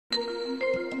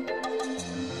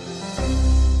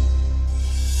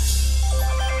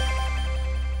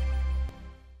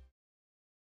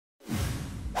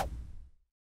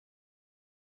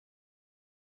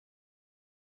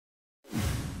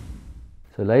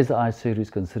So laser eye surgery is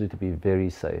considered to be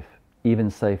very safe, even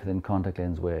safer than contact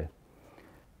lens wear.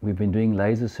 We've been doing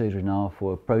laser surgery now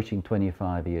for approaching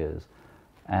 25 years,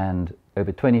 and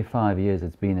over 25 years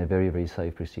it's been a very, very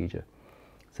safe procedure.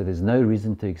 So there's no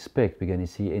reason to expect we're going to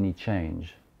see any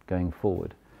change going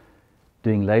forward.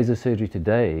 Doing laser surgery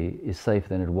today is safer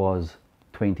than it was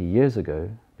 20 years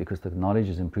ago because the knowledge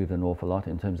has improved an awful lot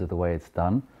in terms of the way it's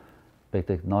done, but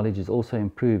the knowledge is also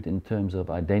improved in terms of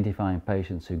identifying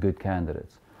patients who are good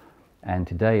candidates. And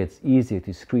today it's easier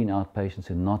to screen out patients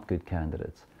who are not good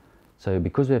candidates. So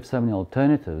because we have so many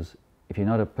alternatives, if you're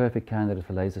not a perfect candidate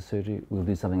for laser surgery, we'll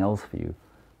do something else for you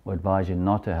or advise you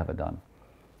not to have it done.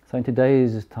 So in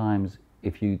today's times,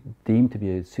 if you deem to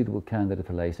be a suitable candidate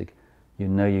for LASIK, you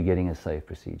know you're getting a safe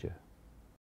procedure.